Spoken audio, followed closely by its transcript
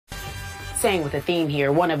staying with the theme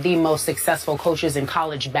here, one of the most successful coaches in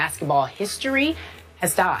college basketball history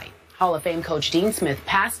has died. Hall of Fame coach Dean Smith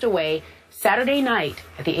passed away Saturday night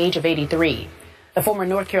at the age of 83. The former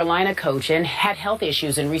North Carolina coach had health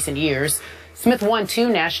issues in recent years. Smith won 2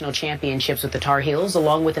 national championships with the Tar Heels,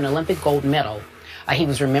 along with an Olympic gold medal. He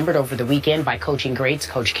was remembered over the weekend by coaching greats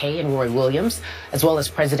Coach K and Roy Williams, as well as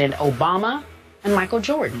President Obama and Michael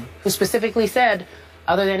Jordan, who specifically said,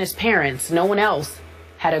 other than his parents, no one else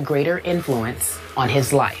had a greater influence on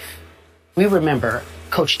his life. We remember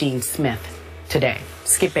Coach Dean Smith today.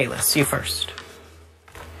 Skip Bayless, you first.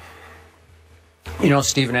 You know,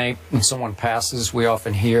 Stephen A., when someone passes, we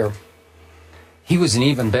often hear, he was an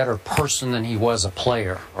even better person than he was a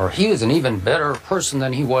player, or he was an even better person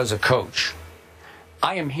than he was a coach.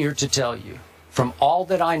 I am here to tell you, from all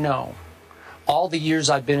that I know, all the years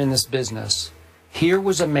I've been in this business, here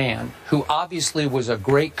was a man who obviously was a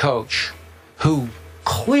great coach, who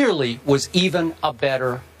clearly was even a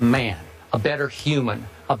better man, a better human,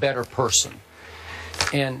 a better person.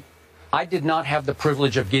 And I did not have the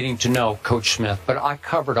privilege of getting to know Coach Smith, but I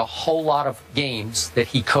covered a whole lot of games that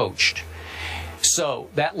he coached. So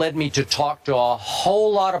that led me to talk to a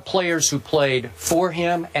whole lot of players who played for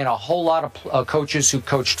him and a whole lot of coaches who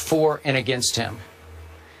coached for and against him.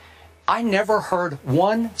 I never heard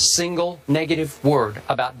one single negative word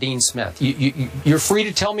about Dean Smith. You're free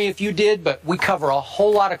to tell me if you did, but we cover a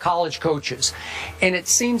whole lot of college coaches. And it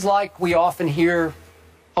seems like we often hear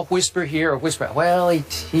a whisper here, a whisper, well,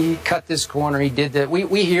 he cut this corner, he did that.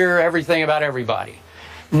 We hear everything about everybody.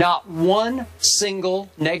 Not one single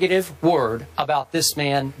negative word about this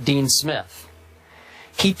man, Dean Smith.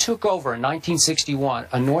 He took over in 1961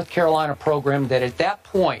 a North Carolina program that at that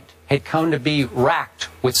point had come to be racked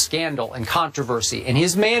with scandal and controversy. And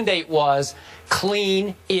his mandate was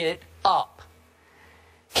clean it up.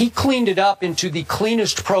 He cleaned it up into the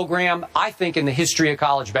cleanest program, I think, in the history of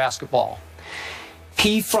college basketball.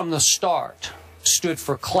 He, from the start, stood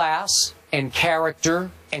for class and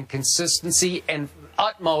character and consistency and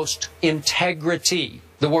utmost integrity.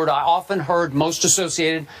 The word I often heard most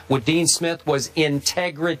associated with Dean Smith was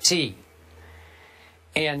integrity.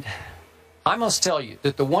 And I must tell you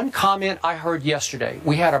that the one comment I heard yesterday,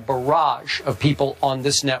 we had a barrage of people on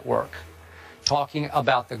this network talking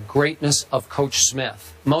about the greatness of Coach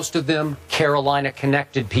Smith. Most of them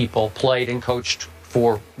Carolina-connected people played and coached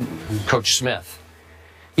for Coach Smith.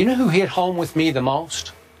 You know who hit home with me the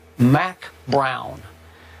most? Mack Brown.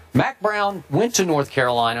 Mack Brown went to North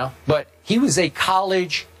Carolina, but he was a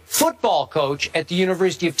college football coach at the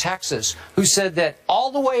University of Texas who said that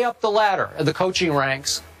all the way up the ladder of the coaching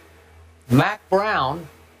ranks, Mack Brown,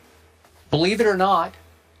 believe it or not,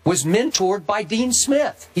 was mentored by Dean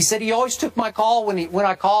Smith. He said he always took my call when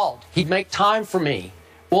I called. He'd make time for me.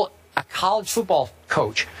 Well, a college football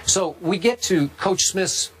coach. So we get to Coach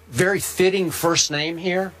Smith's very fitting first name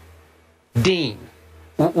here, Dean.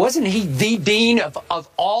 Wasn't he the dean of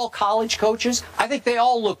all college coaches? I think they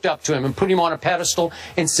all looked up to him and put him on a pedestal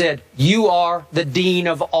and said, you are the dean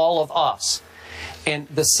of all of us. And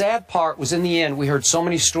the sad part was, in the end, we heard so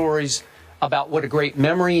many stories about what a great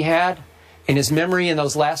memory he had, and his memory in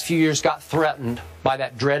those last few years got threatened by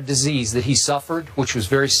that dread disease that he suffered, which was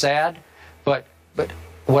very sad. But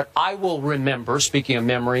what I will remember, speaking of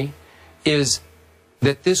memory, is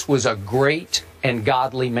that this was a great and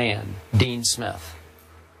godly man, Dean Smith.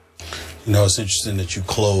 You know, it's interesting that you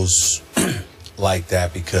close like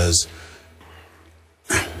that, because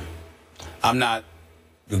I'm not,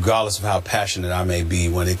 regardless of how passionate I may be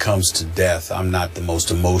when it comes to death, I'm not the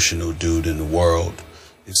most emotional dude in the world.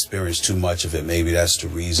 Experienced too much of it. Maybe that's the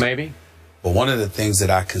reason. Maybe. But one of the things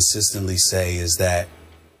that I consistently say is that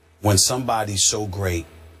when somebody so great,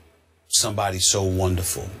 somebody so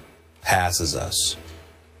wonderful passes us,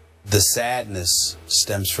 the sadness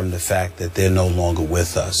stems from the fact that they're no longer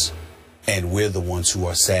with us. And we're the ones who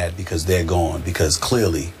are sad because they're gone. Because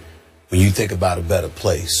clearly, when you think about a better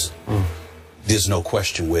place, there's no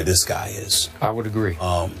question where this guy is. I would agree.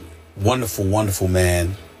 Wonderful, wonderful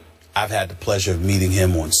man. I've had the pleasure of meeting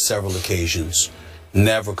him on several occasions.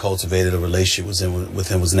 Never cultivated a relationship with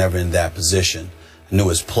him, was never in that position. I knew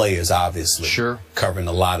his players, obviously. Sure. Covering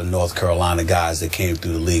a lot of North Carolina guys that came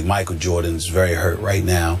through the league. Michael Jordan is very hurt right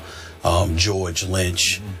now. George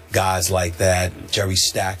Lynch, guys like that. Jerry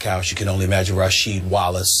Stackhouse, you can only imagine. Rasheed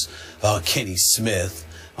Wallace, Kenny Smith.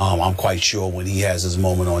 I'm quite sure when he has his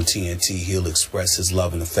moment on TNT, he'll express his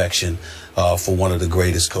love and affection for one of the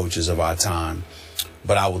greatest coaches of our time.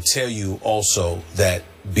 But I will tell you also that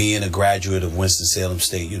being a graduate of Winston-Salem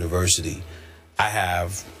State University, I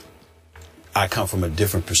come from a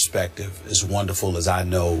different perspective. As wonderful as I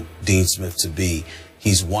know Dean Smith to be,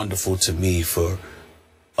 he's wonderful to me for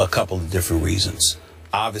a couple of different reasons.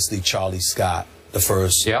 Obviously, Charlie Scott, the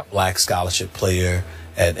first black scholarship player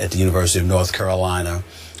at the University of North Carolina.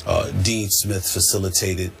 Dean Smith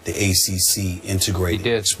facilitated the ACC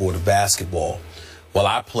integrated sport of basketball. Well,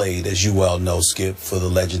 I played, as you well know, Skip, for the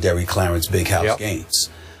legendary Clarence Big House Gaines.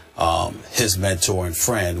 His mentor and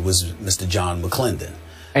friend was Mr. John McClendon.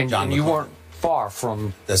 And you weren't far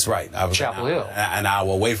from That's right. I was Chapel Hill. An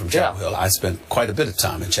hour away from Chapel Hill. I spent quite a bit of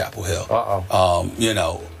time in Chapel Hill. You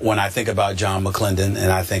know, when I think about John McClendon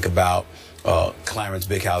and I think about Clarence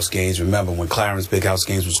Big House Gaines, remember when Clarence Big House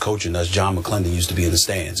Gaines was coaching us, John McClendon used to be in the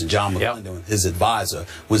stands. And John McClendon, his advisor,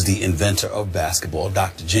 was the inventor of basketball,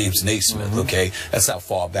 Dr. James Naismith, okay? That's how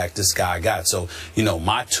far back this guy got. So, you know,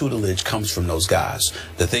 my tutelage comes from those guys.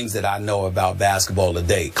 The things that I know about basketball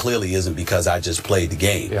today clearly isn't because I just played the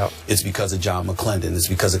game. It's because of John McClendon. It's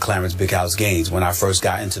because of Clarence Big House Gaines. When I first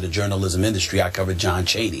got into the journalism industry, I covered John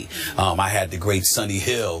Chaney. I had the great Sonny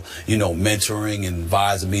Hill, you know, mentoring and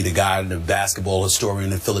advising me, the guy in the basketball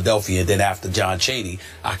historian in Philadelphia. And then after John Chaney,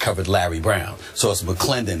 I covered Larry Brown. So it's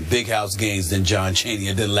McClendon, Big House Gaines, then John Chaney,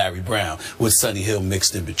 and then Larry Brown with Sonny Hill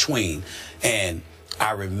mixed in between. And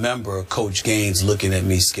I remember Coach Gaines looking at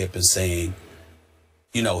me, Skip, and saying,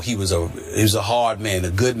 you know, he was a hard man,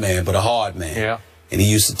 a good man, but a hard man. And he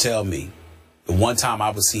used to tell me, the one time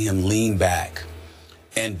I would see him lean back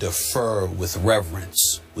and defer with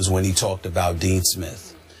reverence was when he talked about Dean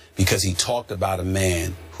Smith, because he talked about a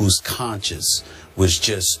man whose conscience was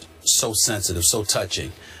just so sensitive, so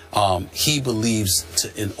touching. He believes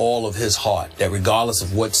in all of his heart that regardless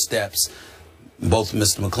of what steps both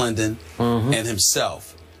Mr. McClendon and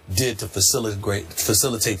himself did to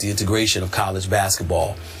facilitate the integration of college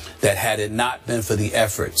basketball, that had it not been for the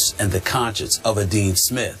efforts and the conscience of a Dean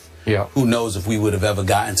Smith, who knows if we would have ever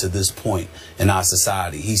gotten to this point in our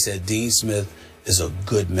society. He said Dean Smith is a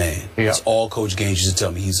good man. That's all Coach Gaines used to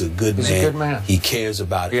tell me. He's a good man. A good man. He cares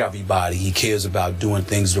about everybody. He cares about doing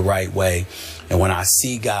things the right way. And when I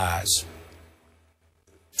see guys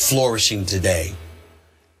flourishing today,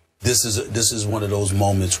 this is one of those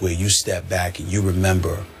moments where you step back and you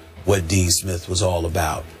remember what Dean Smith was all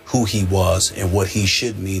about, who he was, and what he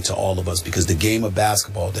should mean to all of us. Because the game of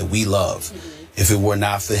basketball that we love, if it were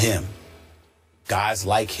not for him, guys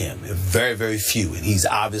like him, very, very few, and he's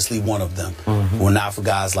obviously one of them, were not for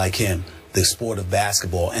guys like him, the sport of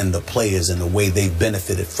basketball and the players and the way they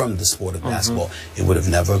benefited from the sport of basketball, it would have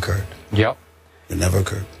never occurred. It never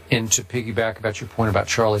occurred. And to piggyback about your point about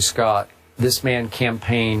Charlie Scott, this man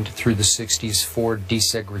campaigned through the 60s for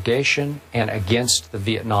desegregation and against the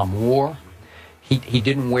Vietnam War. He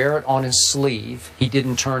didn't wear it on his sleeve. He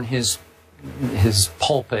didn't turn his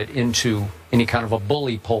pulpit into any kind of a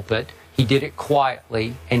bully pulpit. He did it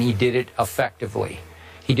quietly, and he did it effectively.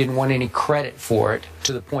 He didn't want any credit for it,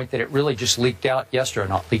 to the point that it really just leaked out yesterday.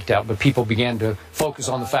 Not leaked out, but people began to focus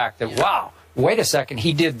on the fact that, wow, wait a second,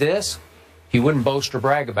 he did this. He wouldn't boast or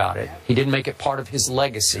brag about it. He didn't make it part of his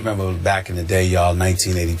legacy. Remember back in the day, y'all,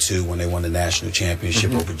 1982, when they won the national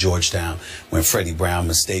championship over Georgetown, when Freddie Brown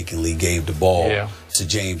mistakenly gave the ball to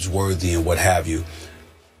James Worthy and what have you.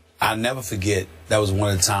 I'll never forget, that was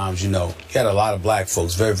one of the times, you know, you had a lot of black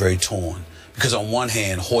folks very, very torn. Because on one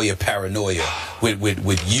hand, Hoya Paranoia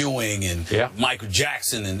with Ewing and Michael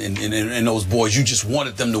Jackson and those boys, you just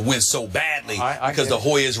wanted them to win so badly because the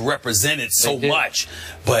Hoyas represented so much.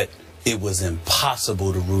 But it was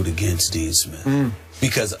impossible to root against Dean Smith.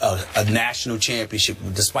 Because a national championship,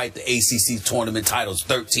 despite the ACC tournament titles,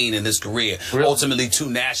 13 in his career, ultimately 2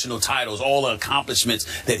 national titles, all the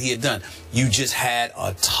accomplishments that he had done, you just had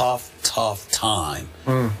a tough time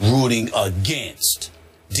rooting against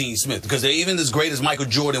Dean Smith. Because even as great as Michael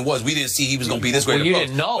Jordan was, we didn't see he was going to be this great. Well, you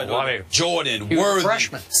didn't know. I mean, Jordan,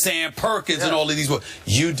 Worthy, Sam Perkins, and all of these.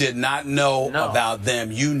 You did not know about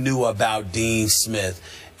them. You knew about Dean Smith,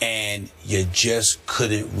 and you just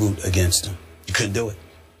couldn't root against him. You couldn't do it.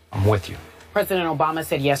 I'm with you. President Obama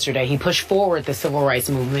said yesterday he pushed forward the civil rights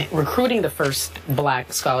movement, recruiting the first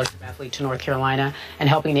black scholarship athlete to North Carolina and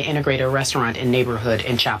helping to integrate a restaurant and neighborhood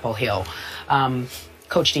in Chapel Hill.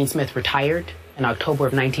 Coach Dean Smith retired in October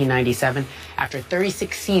of 1997 after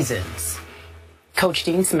 36 seasons. Coach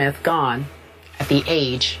Dean Smith gone at the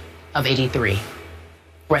age of 83.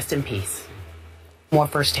 Rest in peace. More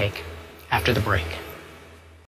First Take after the break.